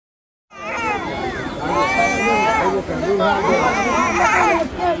A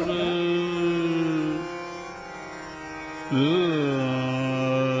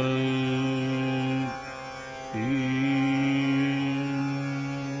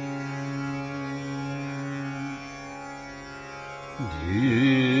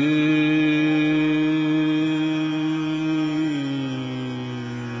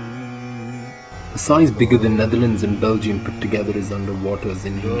size bigger than Netherlands and Belgium put together is underwaters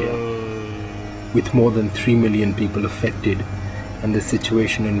in India. With more than 3 million people affected and the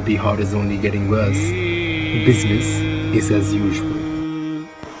situation in Bihar is only getting worse, business is as usual.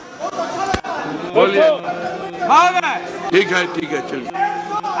 ठीक है चलिए।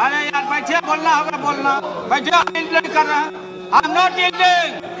 अरे यार बैठे बोलना होगा बोलना बैठे इंटरव्यू कर रहे हैं I'm not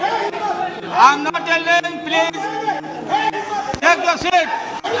yelling please take your seat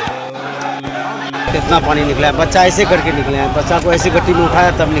कितना पानी निकला है बच्चा ऐसे करके निकले हैं बच्चा को ऐसे गट्टी में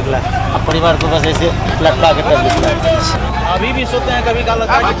उठाया तब निकला अब परिवार को बस ऐसे लटका के तब निकला अभी भी सोते हैं कभी का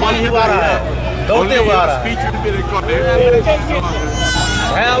लगता है कि पानी हुआ रहा है दौड़ते हुए आ रहा है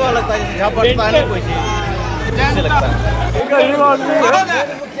हवा लगता है झपटता है कोई चीज ऐसे लगता है कोई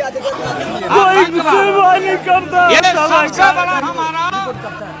सेवा नहीं करता ये सबसे बड़ा हमारा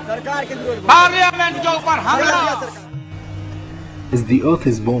पार्लियामेंट के ऊपर हमला As the earth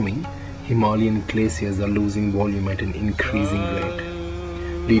is warming, Himalayan glaciers are losing volume at an increasing rate,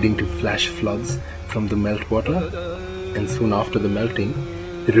 leading to flash floods from the meltwater, and soon after the melting,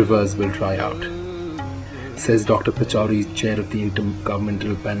 the rivers will dry out. Says Dr. Pachauri, chair of the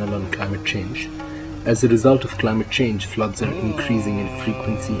Intergovernmental Panel on Climate Change. As a result of climate change, floods are increasing in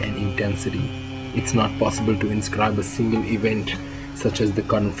frequency and intensity. It's not possible to inscribe a single event, such as the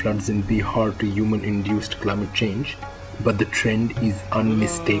current floods in Bihar, to human-induced climate change, but the trend is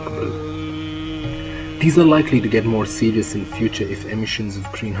unmistakable. These are likely to get more serious in future if emissions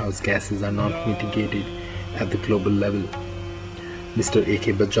of greenhouse gases are not mitigated at the global level. Mr.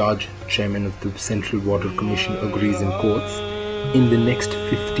 A.K. Bajaj, chairman of the Central Water Commission, agrees and quotes, "In the next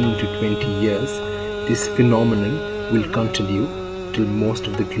 15 to 20 years, this phenomenon will continue till most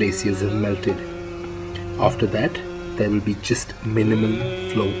of the glaciers have melted. After that, there will be just minimal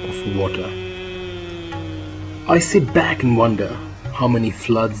flow of water." I sit back and wonder, how many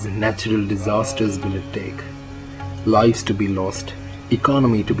floods and natural disasters will it take? Lives to be lost,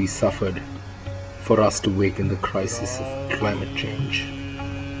 economy to be suffered, for us to wake in the crisis of climate change.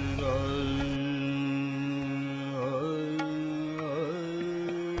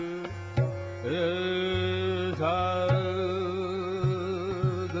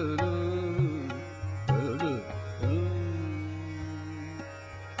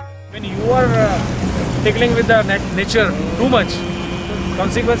 When you are tickling with the nature too much,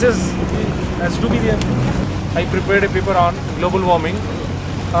 consequences has to be there. I prepared a paper on global warming.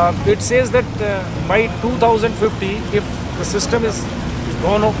 It says that by 2050, if the system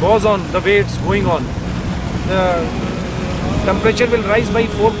goes on the way it's going on, the temperature will rise by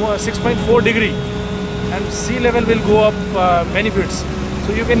 6.4 degree and sea level will go up many feet.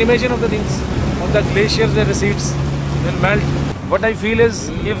 So you can imagine of the things, of the glaciers, the receipts will melt. What I feel is,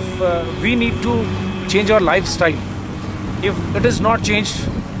 if we need to change our lifestyle, if it is not changed,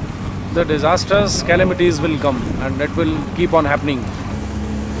 the disasters, calamities will come and that will keep on happening.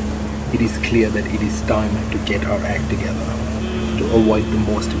 It is clear that it is time to get our act together to avoid the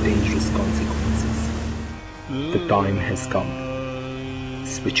most dangerous consequences. The time has come.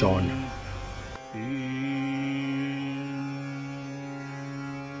 Switch on.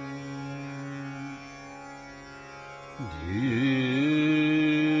 Yeah.